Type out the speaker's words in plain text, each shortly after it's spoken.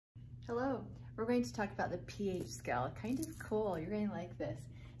Hello, we're going to talk about the pH scale. Kind of cool, you're going to like this.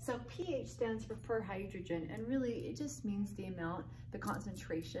 So pH stands for per hydrogen, and really it just means the amount, the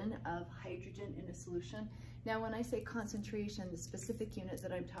concentration of hydrogen in a solution. Now when I say concentration, the specific unit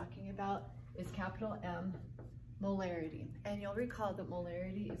that I'm talking about is capital M, molarity. And you'll recall that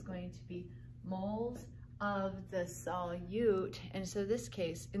molarity is going to be moles of the solute, and so in this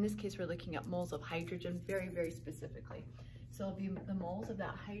case we're looking at moles of hydrogen very, very specifically. So it'll be the moles of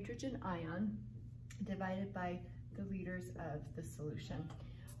that hydrogen ion divided by the liters of the solution.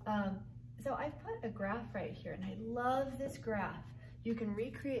 So I've put a graph right here, and I love this graph. You can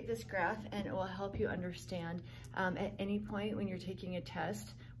recreate this graph and it will help you understand at any point when you're taking a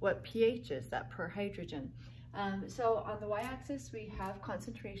test what pH is, that per hydrogen. So on the y-axis we have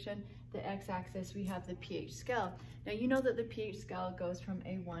concentration, the x-axis we have the pH scale. Now you know that the pH scale goes from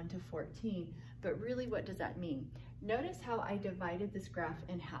a 1 to 14, but really what does that mean? Notice how I divided this graph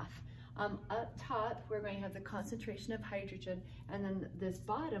in half. Up top we're going to have the concentration of hydrogen, and then this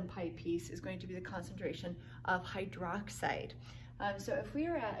bottom pie piece is going to be the concentration of hydroxide. So if we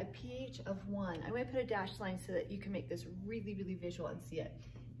are at a pH of 1, I'm going to put a dashed line so that you can make this really, really visual and see it.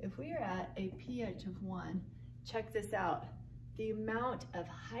 If we are at a pH of 1, check this out. The amount of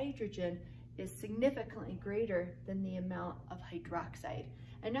hydrogen is significantly greater than the amount of hydroxide.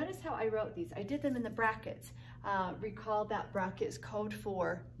 And notice how I wrote these. I did them in the brackets. Recall that bracket is code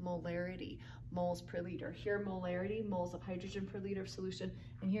for molarity, moles per liter. Here molarity, moles of hydrogen per liter of solution,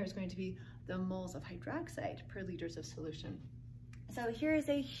 and here is going to be the moles of hydroxide per liters of solution. So here is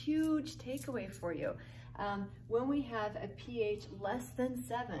a huge takeaway for you. When we have a pH less than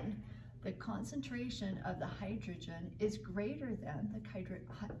 7, the concentration of the hydrogen is greater than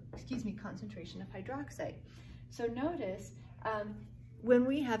the concentration of hydroxide. So notice when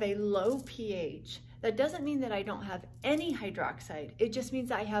we have a low pH, that doesn't mean that I don't have any hydroxide. It just means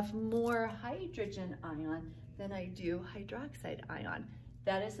I have more hydrogen ion than I do hydroxide ion.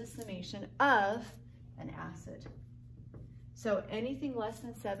 That is the summation of an acid. So anything less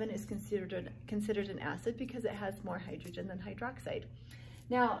than 7 is considered an acid because it has more hydrogen than hydroxide.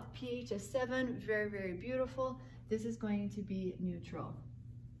 Now, pH of 7, very, very beautiful. This is going to be neutral.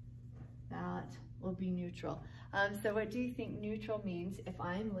 That will be neutral. So what do you think neutral means if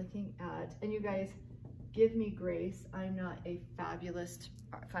I'm looking at, and you guys give me grace, I'm not a fabulous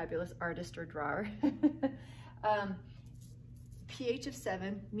artist or drawer. pH of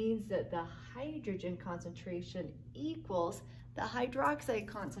 7 means that the hydrogen concentration equals the hydroxide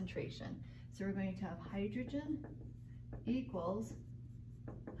concentration. So we're going to have hydrogen equals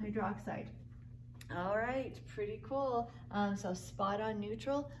hydroxide. All right, pretty cool. So spot on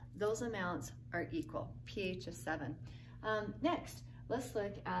neutral, those amounts are equal, pH of 7. Next, let's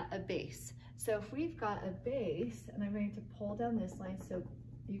look at a base. So if we've got a base, and I'm going to pull down this line so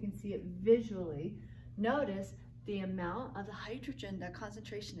you can see it visually, notice the amount of the hydrogen, the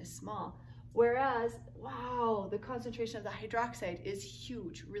concentration is small. Whereas, wow, the concentration of the hydroxide is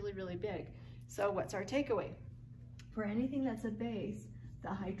huge, really, really big. So what's our takeaway? For anything that's a base, the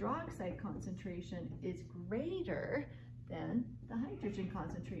hydroxide concentration is greater than the hydrogen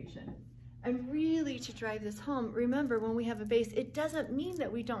concentration. And really, to drive this home, remember when we have a base, it doesn't mean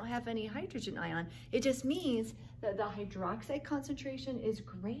that we don't have any hydrogen ion. It just means that the hydroxide concentration is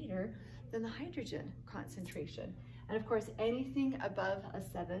greater than the hydrogen concentration. And of course, anything above a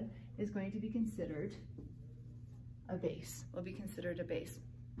 7 is going to be considered a base, will be considered a base.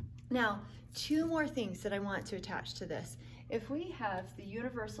 Now, 2 more things that I want to attach to this. If we have the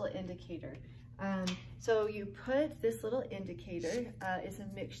universal indicator, so you put this little indicator, it's a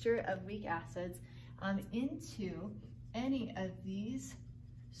mixture of weak acids, into any of these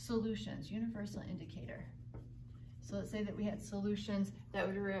solutions, universal indicator. So let's say that we had solutions that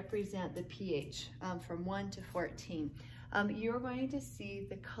would represent the pH from 1 to 14. You're going to see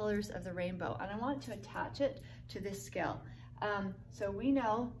the colors of the rainbow, and I want to attach it to this scale. So we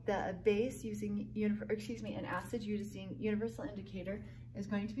know that a base using, an acid using universal indicator is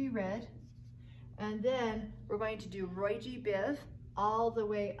going to be red. And then we're going to do Roy G. Biv all the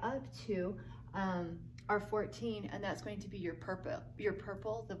way up to our 14, and that's going to be your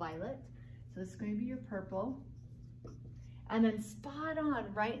purple, the violet. So this is going to be your purple. And then spot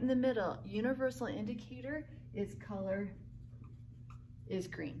on right in the middle, universal indicator is color is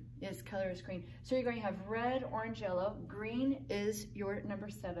green. Color is green. So you're going to have red, orange, yellow. Green is your number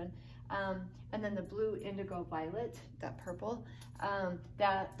 7. And then the blue, indigo, violet, that purple,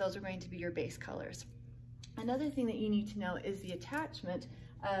 those are going to be your base colors. Another thing that you need to know is the attachment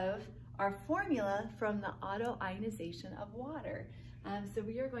of our formula from the autoionization of water. So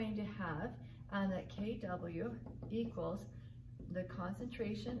we are going to have that Kw equals the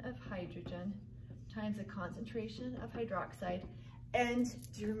concentration of hydrogen times the concentration of hydroxide. And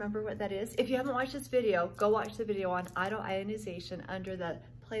do you remember what that is? If you haven't watched this video, go watch the video on autoionization under the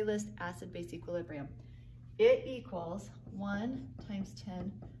playlist acid-base equilibrium. It equals 1 times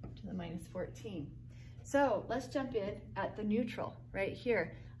 10 to the minus 14. So let's jump in at the neutral right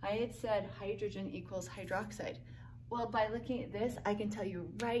here. I had said hydrogen equals hydroxide. Well, by looking at this, I can tell you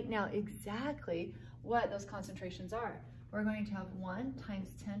right now exactly what those concentrations are. We're going to have 1 times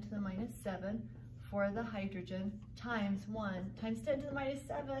 10 to the minus 7 for the hydrogen times 1 times 10 to the minus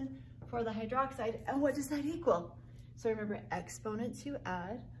 7 for the hydroxide. And what does that equal? So remember, exponents you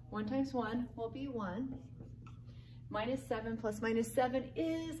add. 1 times 1 will be 1. Minus 7 plus minus 7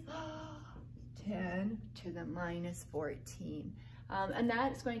 is 10 to the minus 14. And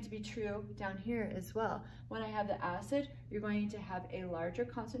that's going to be true down here as well. When I have the acid, you're going to have a larger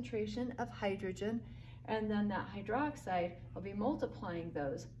concentration of hydrogen, and then that hydroxide will be multiplying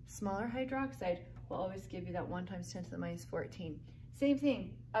those. Smaller hydroxide will always give you that 1 times 10 to the minus 14. Same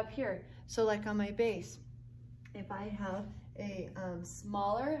thing up here. So like on my base, if I have a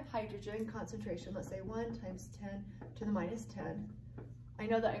smaller hydrogen concentration, let's say 1 times 10 to the minus 10, I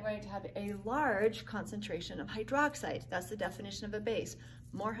know that I'm going to have a large concentration of hydroxide. That's the definition of a base.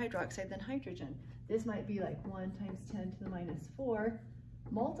 More hydroxide than hydrogen. This might be like 1 times 10 to the minus 4.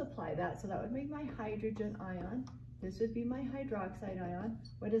 Multiply that, so that would make my hydrogen ion. This would be my hydroxide ion.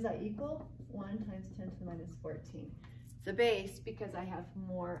 What does that equal? 1 times 10 to the minus 14. It's a base because I have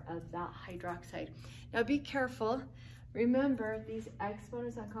more of that hydroxide. Now be careful. Remember, these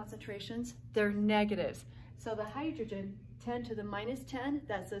exponents on concentrations, they're negatives. So the hydrogen, 10 to the minus 10,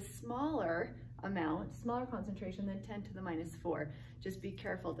 that's a smaller amount, smaller concentration than 10 to the minus 4. Just be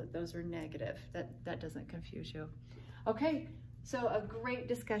careful that those are negative. That doesn't confuse you. Okay, so a great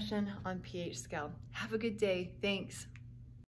discussion on pH scale. Have a good day. Thanks.